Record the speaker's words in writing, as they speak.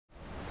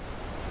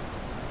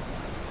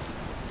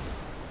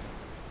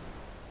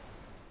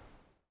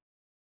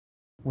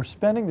We're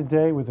spending the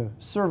day with the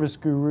service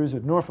gurus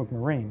at Norfolk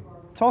Marine,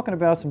 talking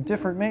about some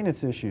different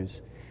maintenance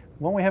issues.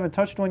 One we haven't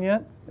touched on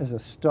yet is a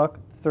stuck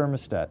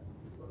thermostat.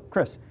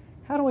 Chris,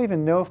 how do I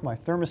even know if my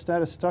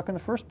thermostat is stuck in the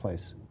first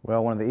place?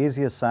 Well, one of the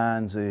easiest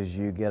signs is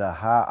you get a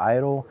high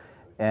idle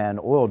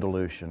and oil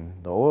dilution.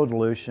 The oil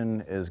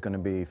dilution is going to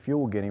be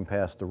fuel getting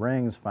past the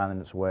rings, finding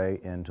its way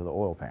into the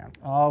oil pan.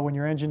 Oh, when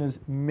your engine is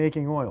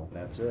making oil.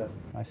 That's it.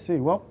 I see.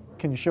 Well,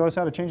 can you show us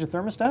how to change the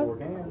thermostat? Sure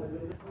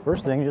can.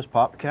 First thing, you just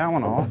pop the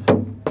cowling off,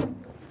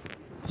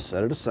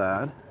 set it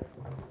aside.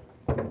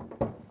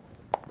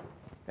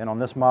 And on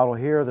this model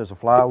here, there's a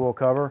flywheel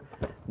cover,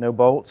 no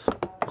bolts,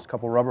 just a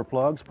couple rubber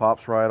plugs,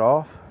 pops right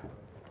off.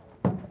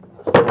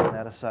 Set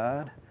that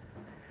aside.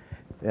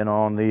 And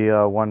on the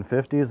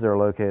 150s, they're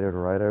located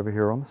right over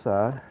here on the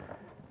side.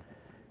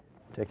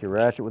 Take your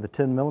ratchet with a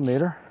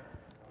 10mm,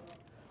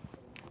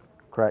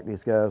 crack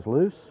these guys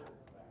loose.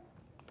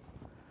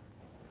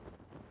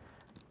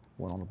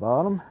 One on the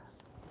bottom.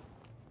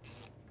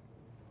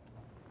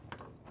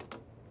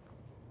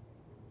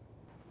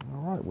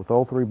 All right, with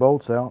all three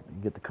bolts out,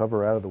 you get the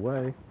cover out of the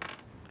way,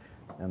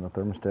 and the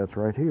thermostat's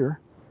right here,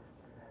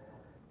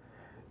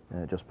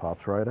 and it just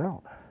pops right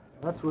out.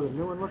 That's what a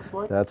new one looks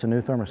like? That's a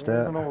new thermostat.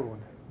 There's an old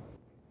one.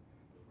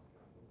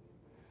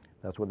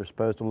 That's what they're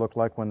supposed to look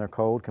like when they're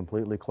cold,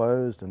 completely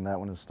closed, and that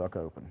one is stuck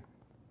open.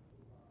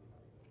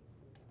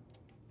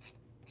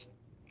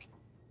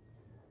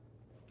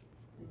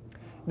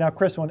 Now,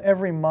 Chris, on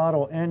every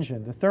model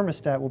engine, the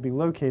thermostat will be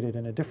located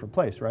in a different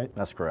place, right?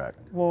 That's correct.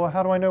 Well,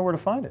 how do I know where to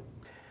find it?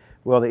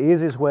 Well, the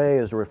easiest way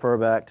is to refer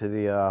back to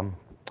the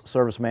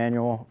service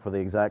manual for the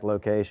exact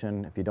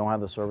location. If you don't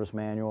have the service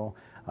manual,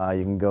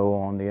 you can go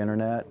on the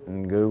internet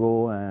and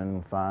Google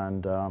and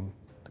find the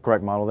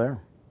correct model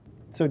there.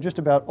 So just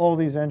about all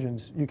these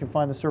engines, you can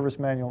find the service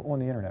manual on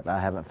the internet? I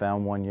haven't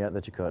found one yet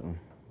that you couldn't.